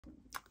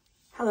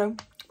Hello,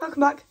 welcome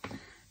back. I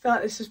feel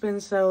like this has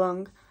been so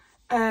long,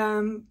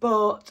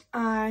 but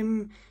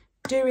I'm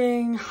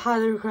doing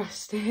highly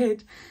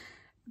requested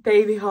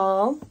baby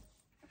haul.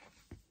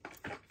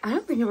 I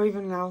don't think I've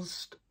even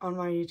announced on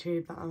my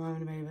YouTube that I'm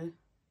having a baby.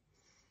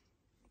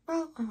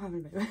 Well, I'm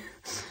having a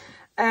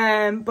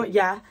baby. But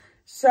yeah,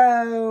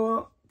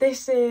 so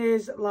this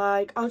is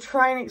like, I'll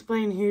try and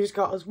explain who's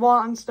got us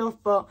what and stuff,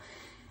 but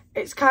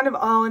it's kind of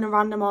all in a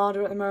random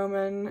order at the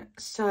moment,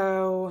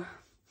 so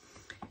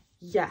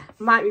yeah,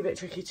 might be a bit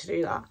tricky to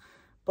do that,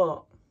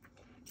 but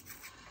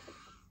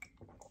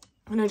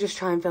I'm gonna just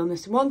try and film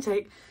this in one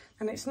take,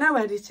 and it's no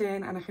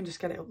editing, and I can just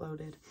get it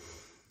uploaded.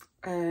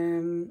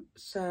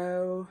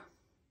 So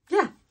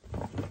yeah.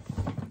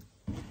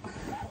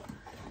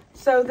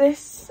 So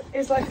this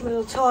is like a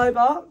little toy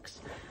box,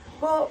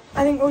 but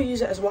I think we'll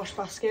use it as a wash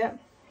basket.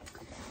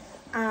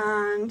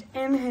 And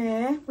in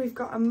here we've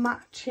got a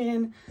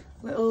matching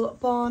little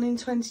Born in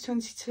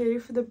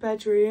 2022 for the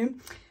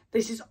bedroom.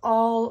 This is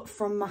all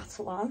from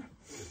Matalan.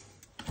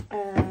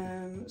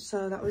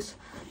 So that was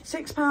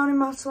 £6 in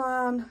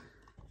Matalan.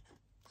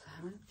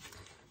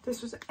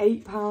 This was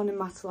 £8 in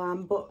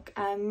Matalan.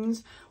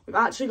 Bookends. We've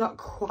actually got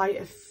quite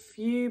a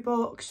few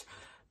books,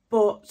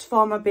 but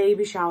for my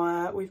baby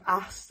shower, we've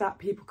asked that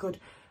people could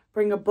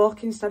bring a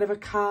book instead of a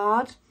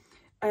card.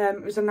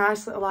 It was a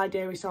nice little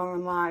idea we saw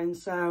online,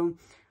 so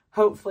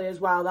hopefully as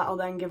well that'll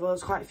then give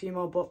us quite a few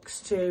more books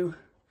to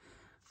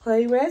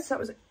play with. So that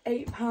was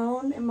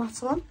 £8 in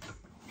Matalan.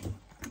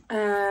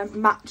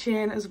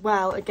 Matching as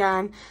well,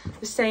 again,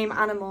 the same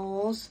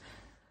animals.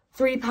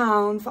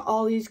 £3 for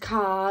all these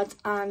cards,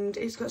 and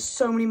it's got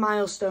so many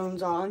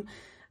milestones on.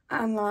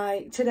 And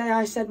like today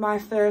I said my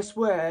first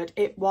word,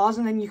 it was,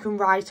 and then you can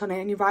write on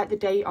it and you write the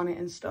date on it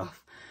and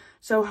stuff.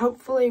 So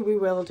hopefully we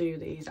will do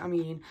these. I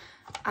mean,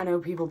 I know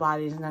people buy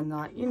these and then they're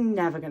like, you're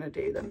never going to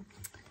do them.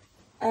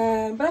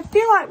 But I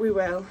feel like we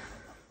will.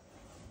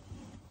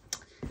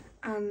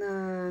 And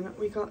then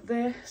we got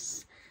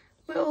this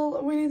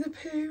little Winnie the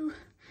Pooh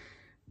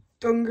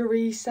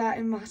dungaree set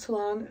in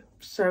Matalan.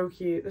 So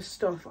cute. The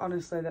stuff,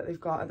 honestly, that they've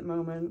got at the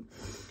moment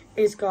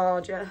is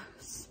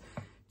gorgeous.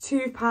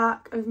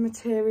 2-pack of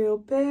material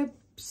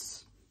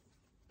bibs.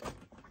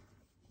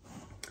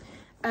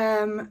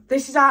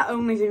 This is our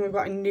only thing we've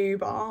got in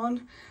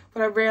newborn,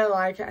 but I really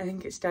like it. I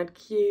think it's dead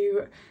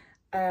cute.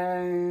 We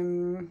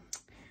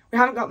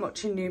haven't got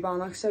much in newborn.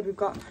 Like I said, we've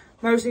got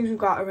most things we've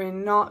got are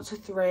in 0 to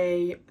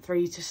 3,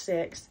 3 to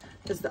 6.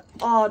 There's the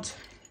odd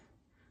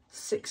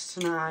 6 to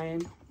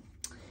 9.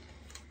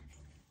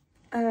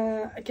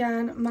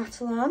 Again,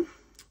 Matalan.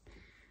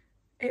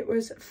 It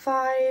was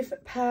 5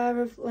 pairs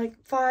of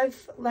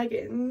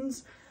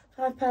leggings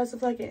for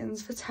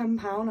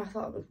 £10. I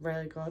thought it was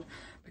really good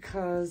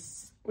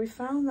because we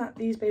found that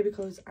these baby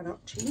clothes are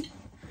not cheap.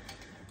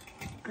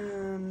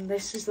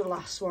 This is the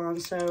last one,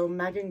 so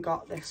Megan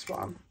got this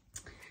one.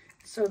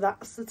 So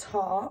that's the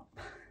top.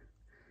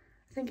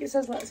 I think it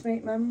says let's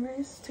make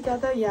memories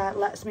together. Yeah,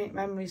 let's make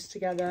memories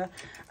together.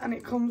 And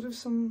it comes with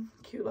some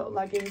cute little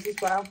leggings as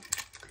well.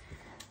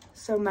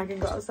 So Megan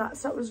got us that,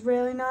 so that was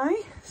really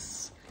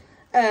nice.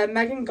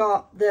 Megan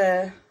got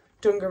the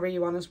dungaree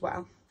one as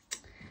well.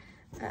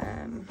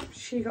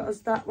 She got us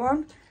that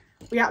one.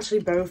 We actually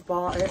both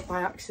bought it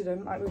by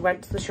accident. Like, we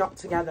went to the shop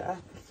together,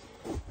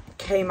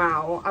 came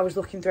out, I was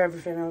looking through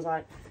everything, I was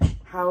like,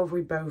 how have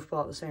we both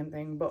bought the same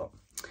thing? But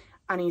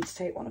I need to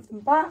take one of them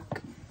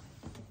back.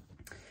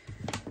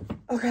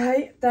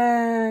 Okay,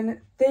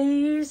 then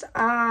these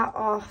are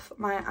off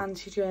my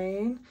Auntie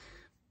Jane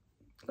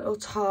little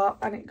top,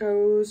 and it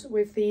goes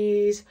with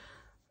these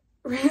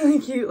really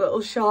cute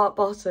little short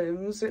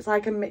bottoms. So it's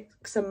like a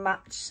mix and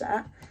match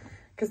set,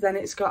 because then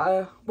it's got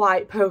a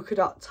white polka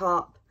dot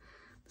top,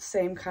 the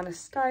same kind of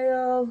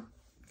style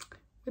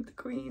with the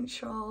green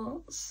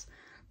shorts.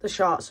 The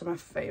shorts are my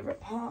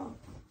favourite part.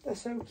 They're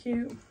so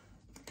cute.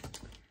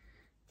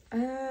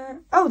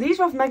 Oh, these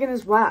were off Megan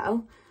as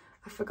well.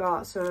 I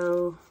forgot.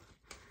 So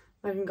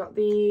Megan got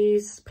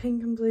these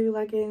pink and blue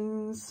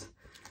leggings.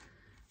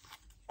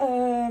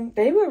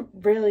 They were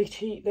really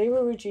cheap. They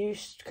were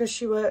reduced because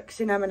she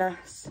works in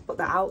M&S, but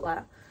the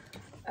outlet.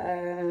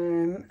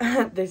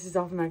 This is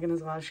off Megan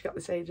as well. She got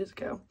this ages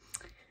ago.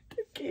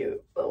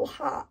 Cute little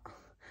hat.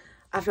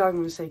 I feel like I'm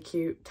going to say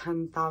cute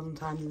 10,000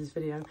 times in this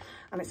video,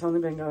 and it's only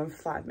been going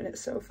for 5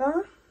 minutes so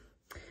far.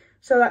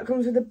 So that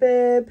comes with a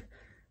bib,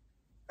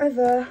 a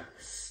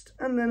vest,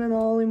 and then an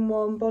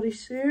all-in-one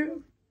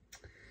bodysuit.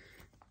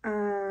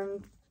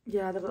 And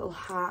yeah, the little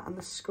hat and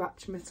the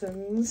scratch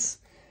mittens.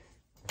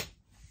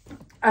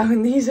 Oh,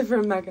 and these are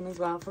from Megan as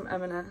well, from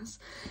M&S.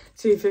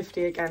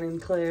 £2.50 again in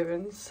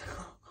clearance.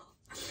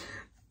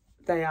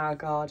 They are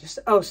gorgeous.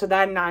 Oh, so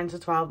they're 9 to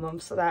 12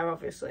 months, so they're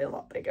obviously a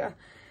lot bigger.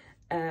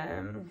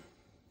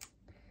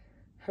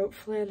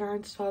 Hopefully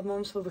 9 to 12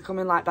 months will be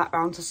coming like back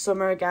round to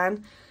summer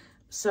again.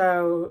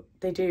 So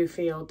they do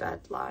feel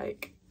dead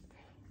like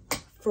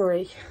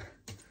free.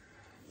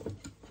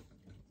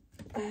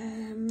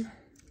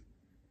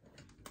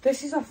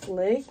 This is off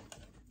Lee.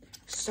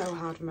 So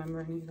hard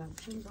remembering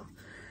these things off.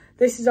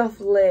 This is off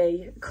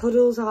Lee.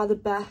 Cuddles are the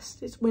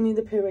best. It's Winnie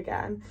the Pooh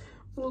again.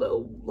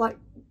 Little like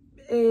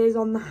ears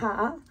on the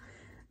hat.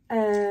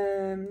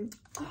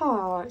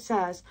 Oh, it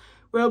says,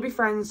 "We'll be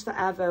friends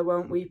forever,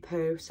 won't we,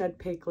 Pooh?" said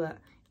Piglet.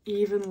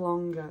 "Even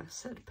longer,"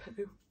 said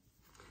Pooh.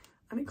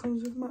 And it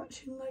comes with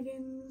matching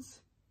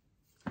leggings.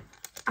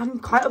 I'm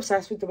quite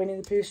obsessed with the Winnie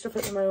the Pooh stuff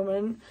at the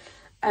moment.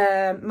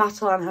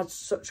 Matalan had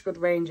such good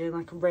ranging,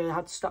 like I really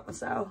had to stop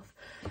myself.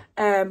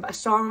 I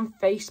saw on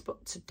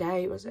Facebook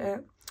today, was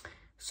it?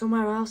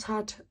 Somewhere else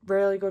had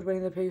really good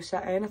Winnie the Pooh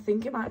setting. I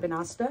think it might have been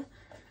Asda.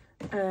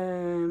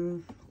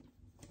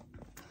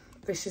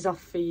 This is off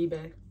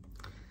Phoebe.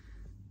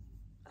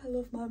 I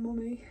love my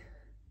mummy.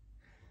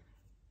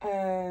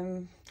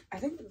 I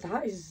think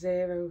that is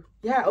 0.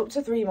 Yeah, up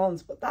to 3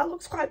 months, but that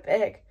looks quite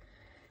big.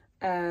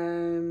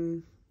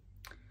 I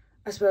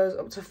suppose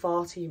up to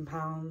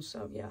 £14,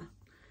 so yeah.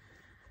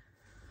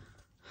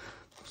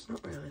 It's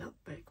not really that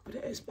big, but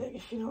it is big,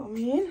 if you know what I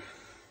mean.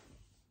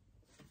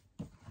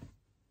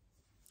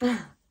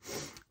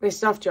 This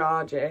is off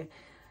Georgie.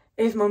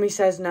 If mummy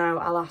says no,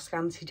 I'll ask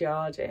Auntie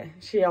Georgie.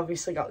 She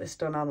obviously got this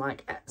done on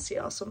like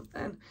Etsy or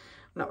something. I'm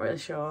not really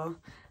sure.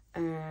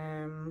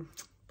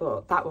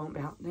 But that won't be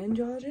happening,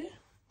 Georgie.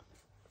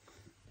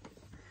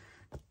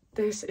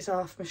 This is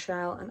off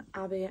Michelle and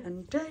Abby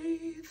and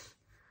Dave.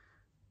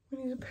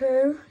 Winnie the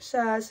Pooh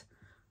says,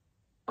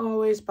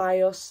 "Always by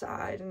your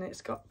side," and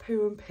it's got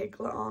Pooh and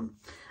Piglet on.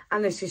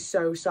 And this is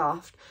so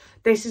soft.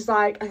 This is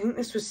like, I think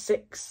this was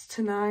 6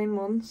 to 9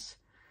 months.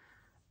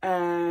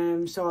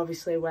 So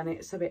obviously when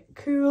it's a bit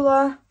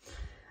cooler.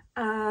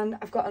 And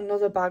I've got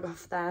another bag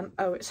off them.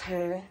 Oh, it's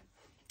here.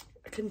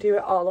 I can do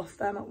it all off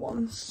them at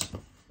once.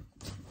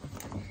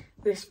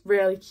 This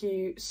really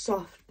cute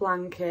soft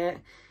blanket,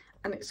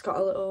 and it's got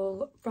a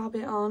little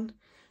rabbit on.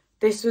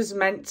 This was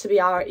meant to be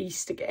our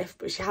Easter gift,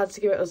 but she had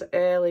to give it us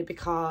early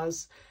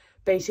because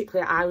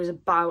basically I was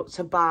about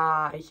to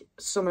buy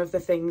some of the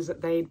things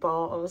that they'd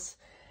bought us.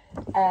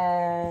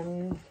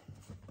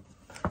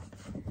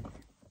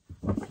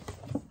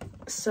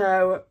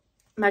 So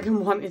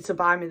Megan wanted to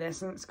buy me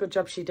this, and it's a good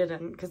job she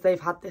didn't, because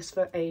they've had this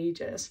for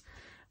ages.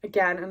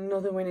 Again,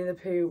 another Winnie the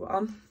Pooh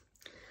one.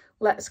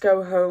 "Let's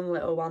go home,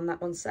 little one,"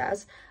 that one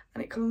says.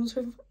 And it comes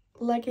with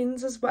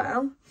leggings as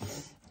well.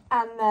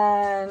 And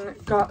then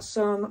got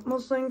some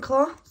muslin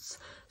cloths.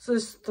 So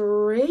there's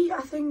 3,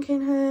 I think,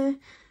 in here.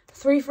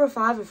 3 for a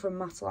 £5 from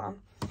Matalan.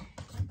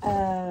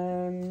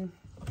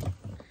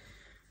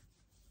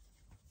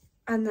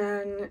 And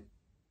then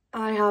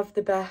I have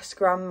the best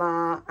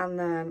grandma, and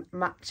then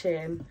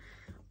matching,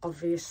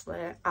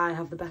 obviously, I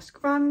have the best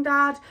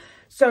granddad.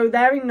 So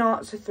they're in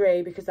 0 to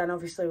 3, because then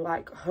obviously,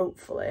 like,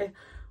 hopefully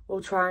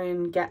we'll try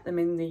and get her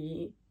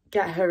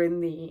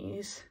in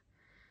these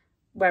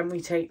when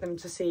we take them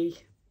to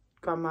see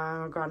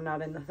grandma or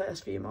granddad in the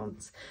first few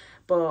months.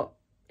 But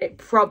it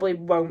probably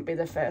won't be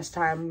the first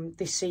time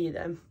they see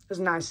them, as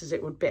nice as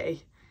it would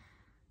be,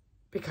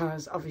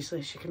 because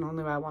obviously she can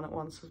only wear one at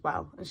once as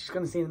well, and she's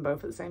going to see them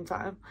both at the same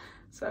time.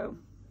 So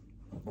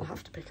we'll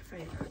have to pick a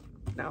favourite.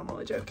 No, I'm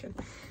only joking.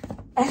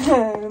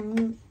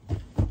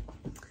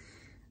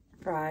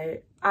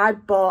 Right, I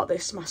bought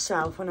this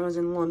myself when I was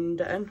in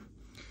London.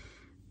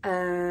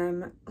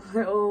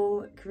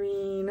 Little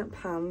green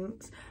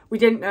pants. We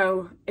didn't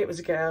know it was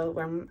a girl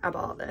when I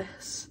bought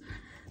this,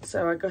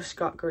 so I just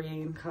got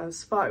green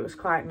because I thought it was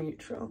quite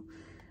neutral.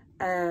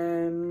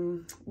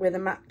 With a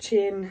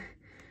matching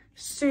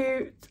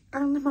suit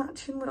and a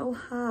matching little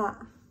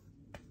hat.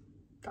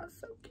 That's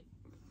so cute.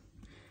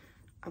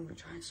 I'm gonna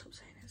try and stop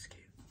saying it's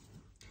cute.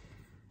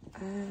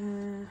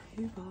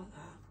 Who bought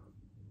that?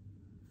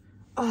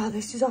 Oh,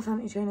 this is off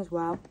Auntie Jane as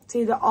well.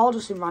 See, they're all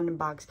just in random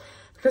bags.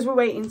 Because we're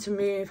waiting to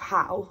move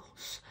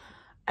house,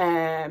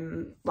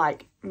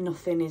 like,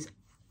 nothing is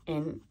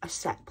in a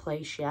set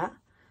place yet.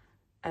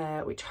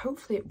 Which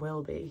hopefully it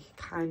will be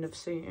kind of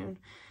soon.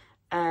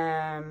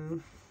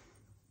 Well,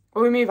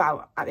 we move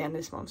out at the end of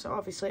this month, so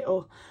obviously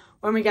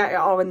when we get it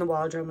all in the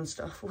wardrobe and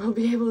stuff, we'll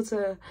be able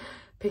to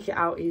pick it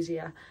out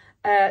easier.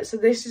 So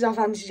this is off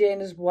Auntie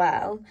Jane as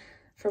well,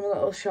 from a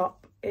little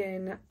shop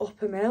in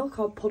Upper Mill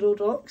called Puddle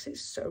Ducks.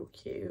 It's so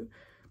cute.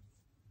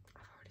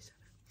 I've already said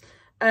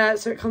it.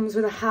 So it comes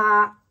with a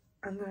hat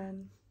and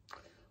then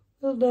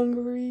little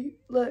dungaree,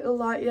 little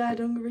light, yeah,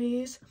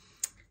 dungarees.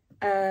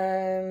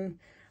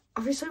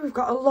 Obviously we've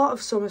got a lot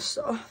of summer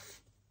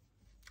stuff.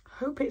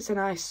 Hope it's a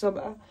nice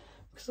summer,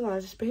 because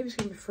otherwise this baby's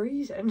gonna be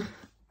freezing.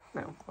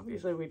 No,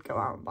 obviously we'd go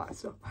out and buy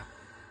stuff.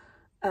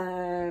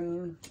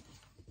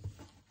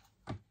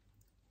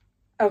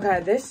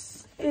 Okay,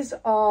 this is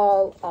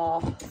all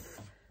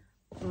off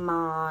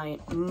my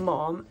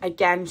mum.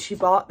 Again, she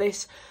bought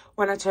this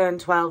when I turned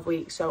 12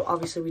 weeks, so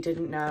obviously we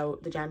didn't know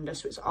the gender,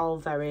 so it's all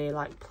very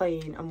like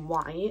plain and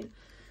white.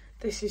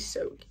 This is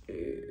so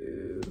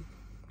cute.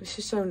 This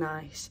is so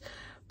nice.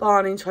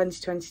 Born in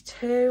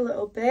 2022,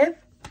 little bib.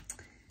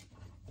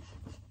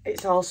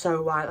 It's all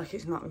so white, like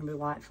it's not going to be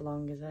white for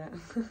long, is it?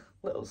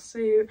 Little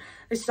suit.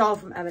 This is all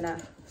from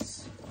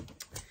M&S.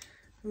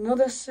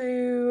 Another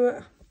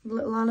suit,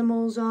 little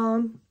animals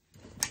on.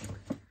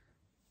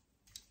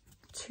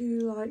 2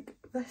 like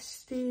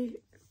vesty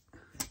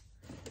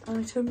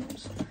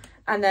items,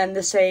 and then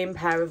the same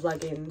pair of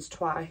leggings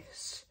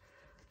twice,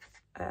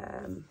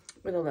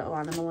 with a little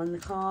animal in the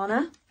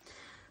corner.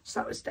 So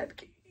that was dead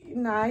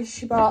nice.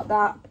 She bought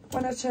that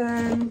when I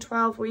turned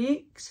 12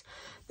 weeks.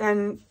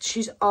 Then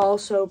she's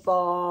also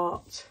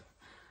bought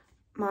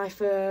my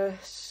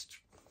first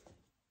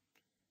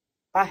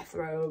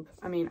bathrobe.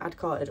 I mean, I'd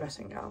call it a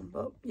dressing gown,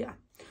 but yeah,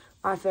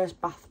 my first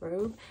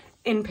bathrobe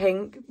in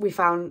pink. We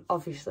found,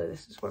 obviously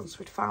this is once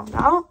we'd found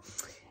out.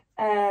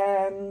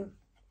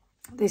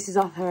 This is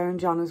off her and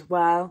John as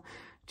well,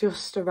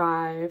 just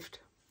arrived.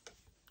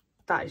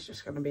 That is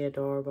just going to be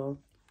adorable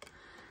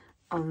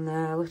on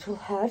their little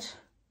head.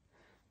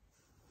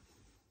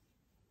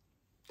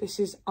 This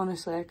is,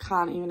 honestly, I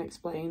can't even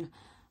explain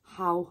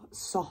how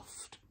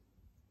soft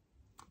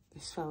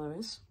this fella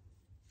is.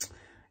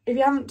 If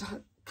you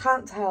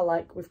can't tell,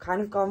 like, we've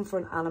kind of gone for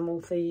an animal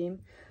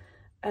theme.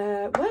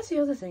 Where's the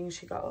other thing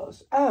she got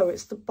us? Oh,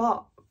 it's the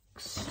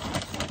box.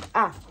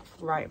 Ah,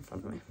 right in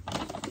front of me.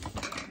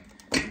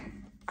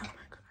 Oh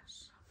my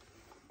goodness.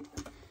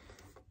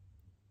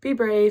 Be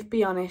brave,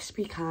 be honest,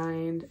 be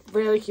kind.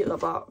 Really cute little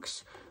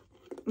box.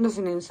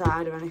 Nothing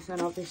inside or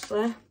anything,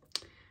 obviously.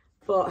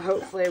 But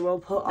hopefully we'll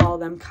put all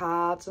them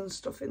cards and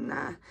stuff in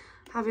there.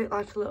 Have it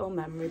like a little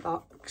memory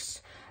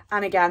box.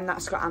 And again,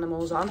 that's got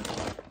animals on.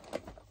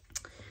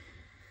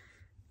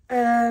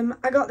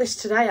 I got this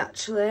today,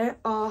 actually,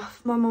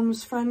 off my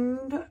mum's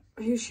friend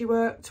who she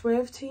worked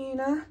with,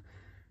 Tina.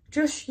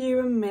 Just you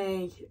and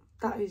me.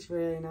 That is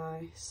really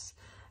nice.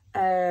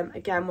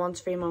 Again, 1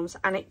 to 3 months.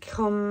 And it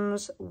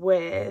comes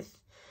with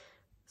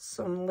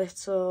some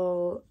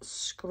little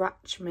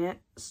scratch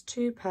mitts,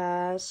 2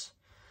 pairs,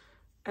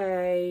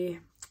 a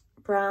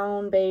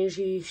brown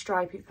beigey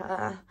stripy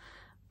pair,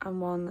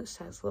 and one that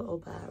says Little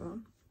Bear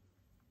on.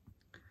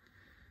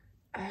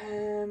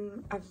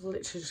 I've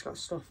literally just got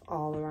stuff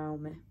all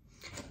around me.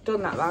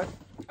 Done that bag.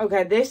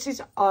 Okay, this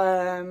is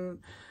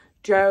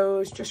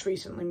Joe's just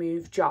recently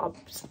moved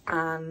jobs,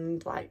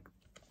 and like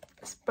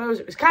I suppose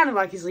it was kind of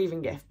like his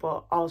leaving gift,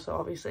 but also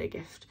obviously a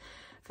gift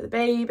for the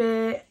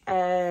baby.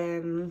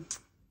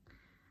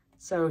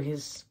 So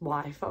his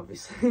wife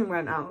obviously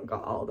went out and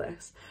got all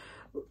this.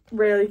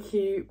 Really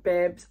cute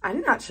bibs. I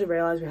didn't actually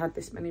realise we had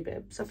this many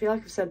bibs. I feel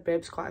like I've said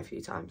bibs quite a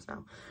few times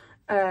now.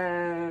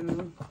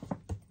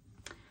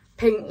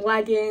 Pink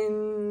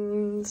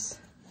leggings.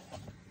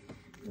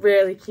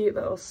 Really cute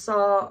little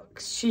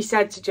socks. She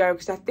said to Joe,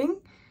 because I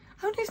don't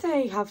know if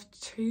they have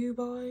 2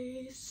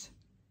 boys.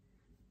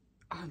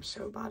 I'm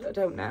so bad, I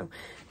don't know.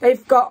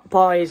 They've got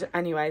boys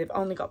anyway, they've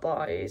only got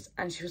boys.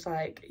 And she was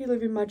like, you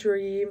living my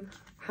dream,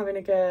 having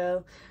a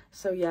girl.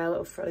 So yeah,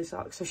 little frilly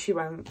socks. So she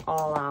went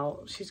all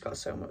out. She's got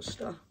so much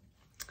stuff.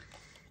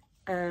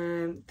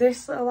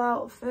 This little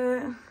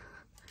outfit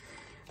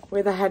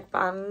with a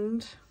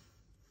headband.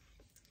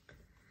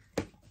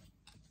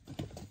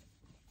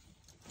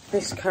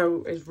 This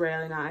coat is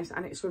really nice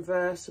and it's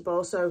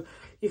reversible, so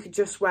you could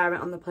just wear it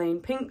on the plain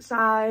pink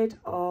side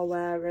or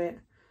wear it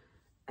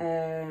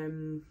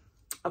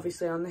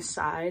obviously on this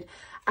side.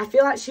 I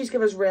feel like she's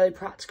given us really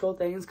practical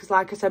things because,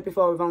 like I said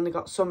before, we've only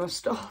got summer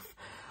stuff,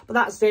 but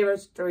that's 0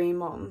 to 3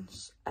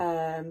 months.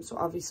 So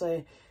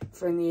obviously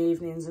for in the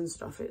evenings and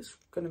stuff it's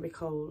going to be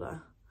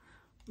colder.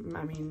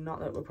 I mean, not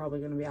that we're probably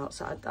going to be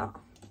outside that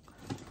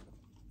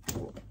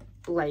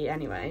late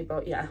anyway,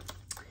 but yeah.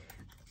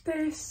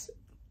 This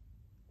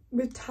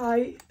with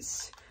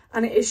tights,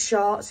 and it is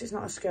shorts, it's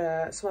not a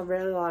skirt, so I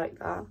really like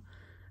that.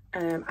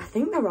 I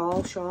think they're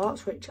all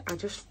shorts, which I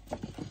just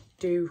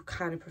do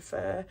kind of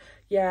prefer.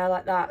 Yeah,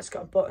 like that. It's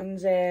got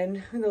buttons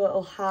in with a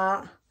little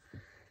hat.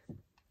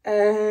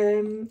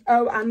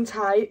 Oh, and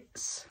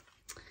tights.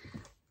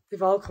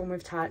 They've all come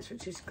with tights,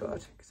 which is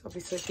good, because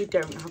obviously we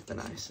don't have the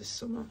nicest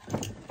summer.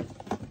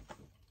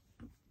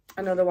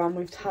 Another one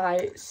with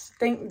tights. I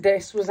think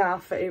this was our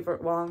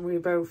favourite one. We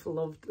both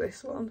loved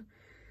this one.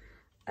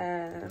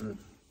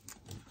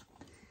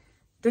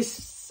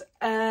 This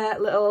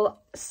little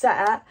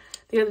set,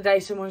 the other day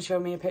someone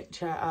showed me a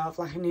picture of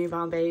like a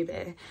newborn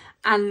baby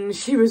and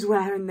she was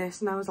wearing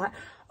this and I was like,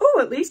 oh,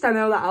 at least I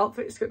know that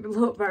outfit's going to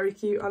look very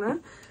cute on her,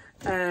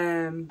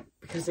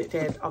 because it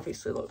did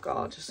obviously look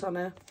gorgeous on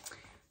her.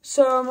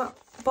 Some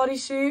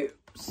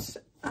bodysuits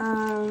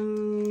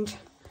and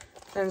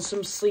then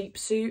some sleep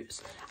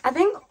suits. I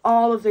think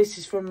all of this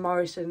is from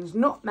Morrison's.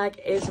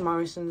 Nutmeg is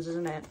Morrison's,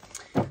 isn't it?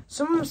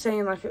 Someone was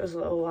saying like it was a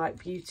little like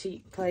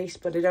beauty place,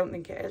 but I don't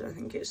think it is. I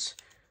think it's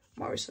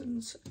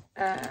Morrison's.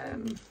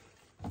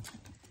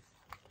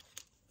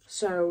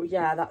 So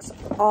yeah, that's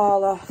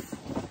all off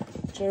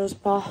Joe's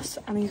boss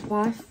and his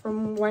wife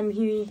from when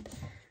he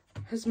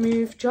has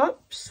moved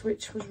jobs,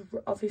 which was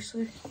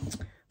obviously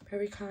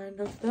very kind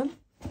of them.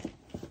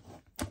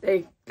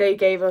 They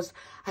gave us,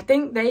 I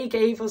think they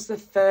gave us the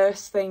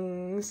first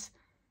things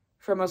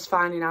from us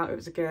finding out it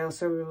was a girl,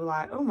 so we were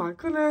like, oh my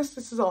goodness,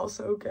 this is all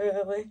so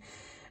girly.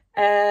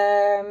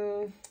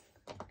 I've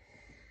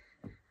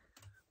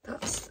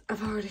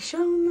already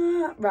shown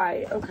that.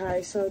 Right,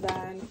 okay, so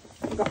then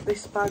I've got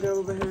this bag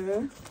over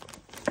here.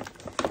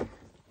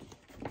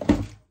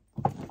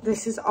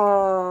 this is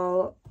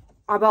all,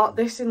 I bought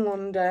this in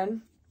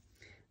London.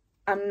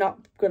 I'm not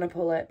gonna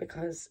pull it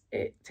because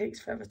it takes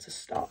forever to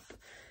stop.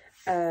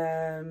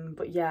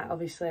 But yeah,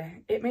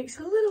 obviously it makes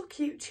a little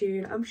cute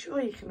tune. I'm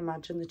sure you can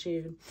imagine the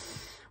tune.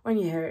 When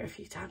you hear it a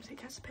few times,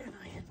 it gets a bit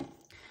annoying.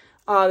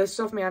 Oh, this is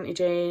off my Auntie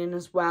Jane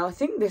as well. I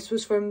think this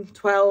was from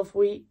 12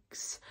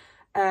 Weeks.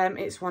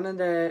 It's one of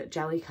the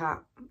Jellycat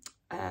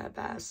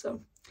bears,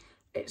 so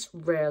it's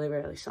really,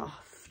 really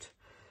soft.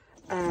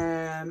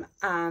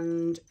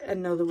 And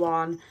another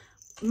one,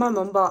 my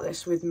mum bought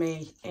this with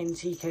me in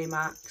TK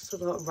Maxx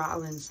with a little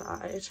rattle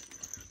inside.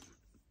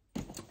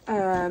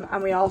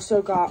 And we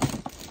also got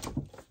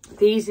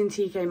these in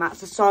TK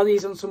Maxx. I saw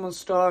these on someone's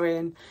story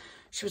and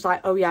she was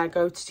like, oh yeah,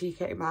 go to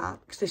TK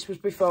Maxx. This was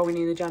before we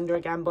knew the gender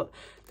again, but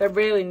they're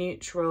really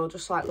neutral,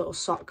 just like little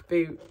sock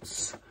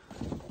boots.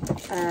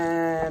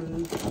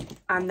 And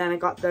then I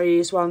got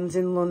these ones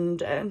in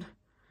London.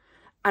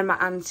 And my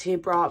auntie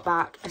brought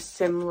back a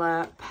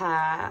similar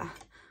pair.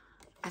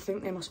 I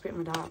think they must be at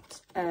my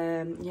dad's.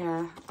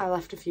 Yeah, I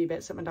left a few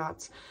bits at my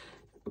dad's.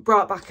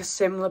 Brought back a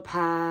similar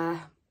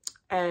pair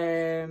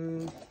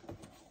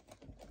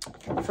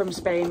from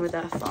Spain with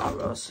their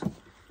Faros.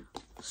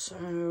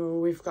 So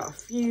we've got a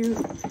few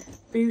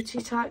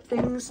booty type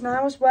things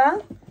now as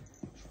well.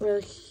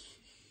 Really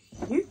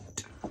cute.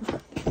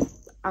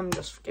 I'm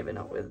just giving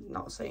up with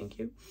not saying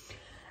cute.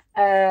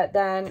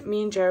 Then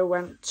me and Joe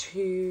went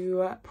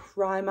to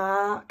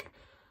Primark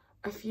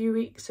a few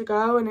weeks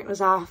ago and it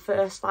was our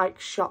first like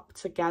shop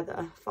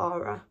together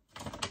for her.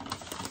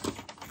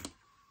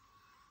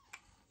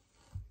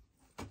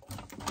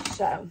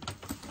 So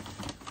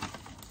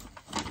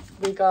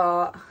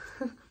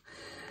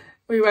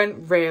we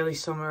went really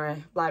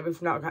summery, like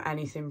we've not got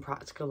anything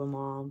practical and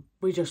warm.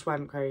 We just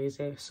went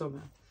crazy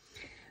summer.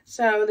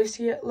 So this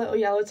little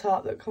yellow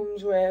top that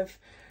comes with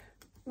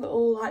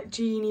little like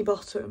genie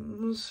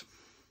bottoms.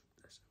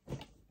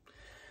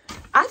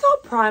 I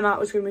thought Primark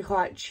was going to be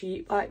quite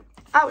cheap. Like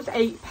that was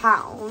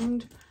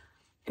 £8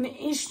 and it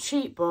is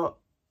cheap, but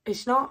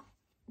it's not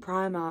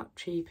Primark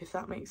cheap, if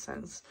that makes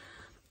sense.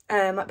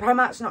 Like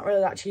Primark's not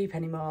really that cheap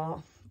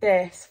anymore.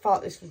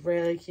 Thought this was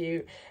really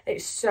cute.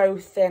 It's so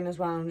thin as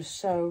well and just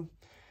so,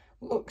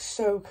 looks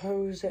so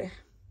cozy.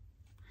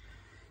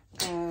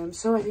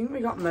 So I think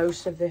we got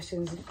most of this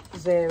in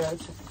 0 to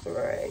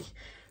 3.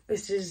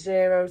 This is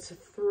 0 to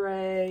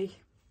 3.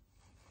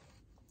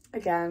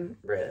 Again,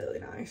 really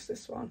nice,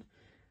 this one.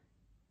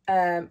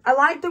 I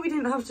like that we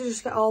didn't have to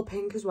just get all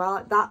pink as well.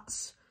 Like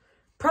that's,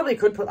 probably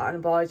could put that on a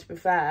boy to be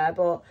fair,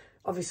 but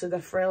obviously the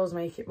frills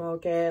make it more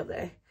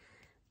girly.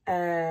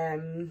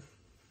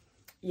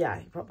 Yeah,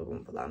 you probably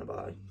wouldn't put that on a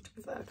boy to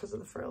be fair because of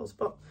the frills,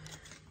 but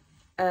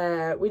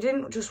we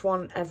didn't just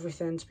want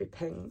everything to be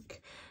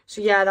pink. So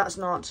yeah, that's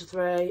 0 to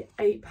 3.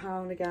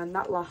 £8 again.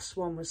 That last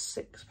one was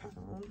 £6.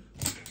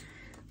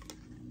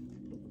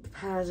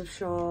 Pairs of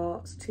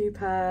shorts, 2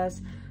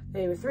 pairs.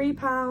 They were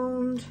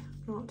 £3.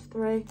 0 to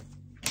 3.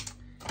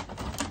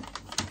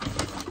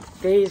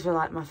 These were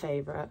like my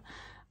favourite.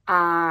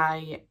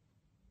 I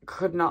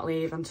could not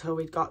leave until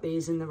we'd got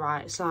these in the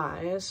right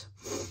size.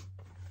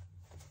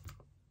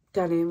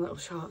 Denim little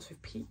shorts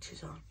with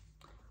peaches on.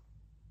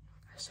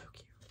 They're so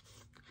cute.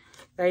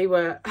 They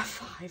were a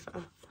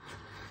 £5.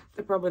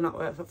 They're probably not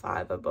worth a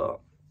 £5,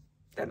 but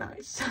they're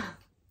nice.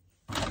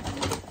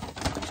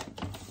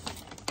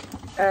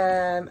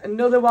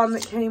 Another one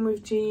that came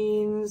with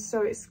jeans,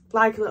 so it's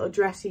like a little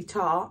dressy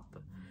top.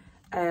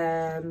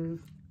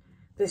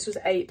 This was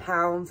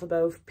 £8 for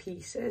both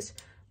pieces,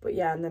 but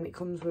yeah, and then it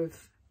comes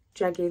with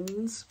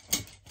jeggings.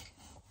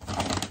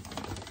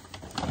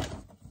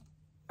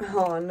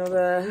 Oh,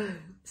 another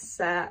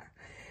set.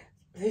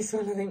 This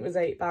one I think was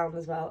 £8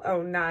 as well.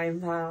 Oh,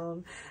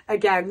 £9.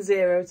 Again,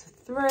 0 to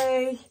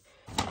 3.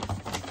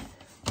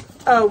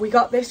 Oh, we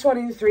got this one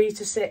in 3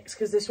 to 6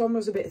 because this one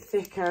was a bit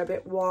thicker, a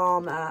bit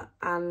warmer,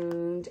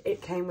 and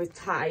it came with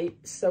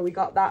tights, so we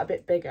got that a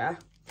bit bigger.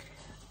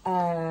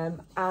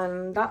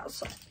 And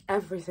that's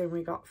everything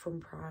we got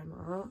from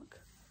Primark.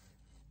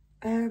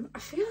 I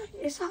feel like,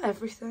 is that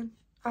everything?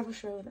 Have I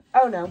shown it?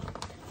 Oh no,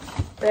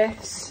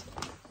 this.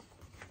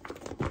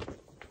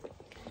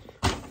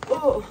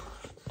 Oh,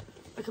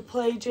 like a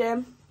play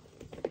gym,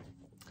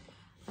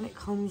 and it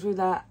comes with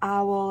an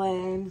owl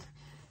in,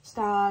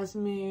 stars,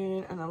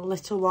 moon, and a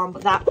little one,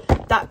 but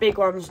that big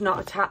one's not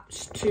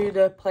attached to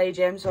the play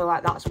gym, so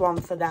like that's one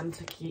for them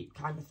to keep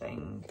kind of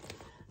thing.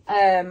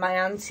 My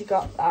auntie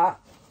got that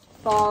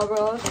for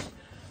us.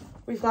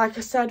 We've, like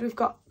I said, we've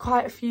got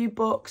quite a few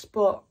books,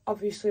 but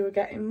obviously we're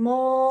getting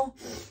more.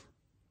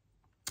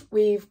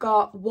 We've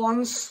got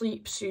one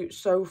sleep suit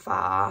so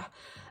far,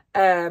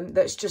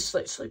 that's just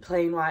literally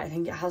plain white. I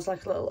think it has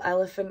like a little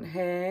elephant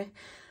here.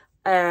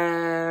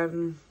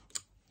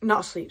 Not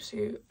a sleep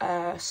suit,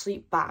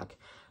 sleep bag,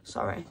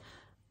 sorry.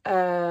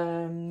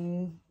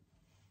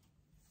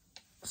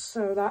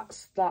 So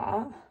that's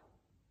that.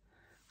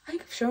 I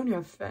think I've shown you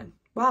everything.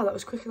 Wow, that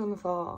was quicker than I thought.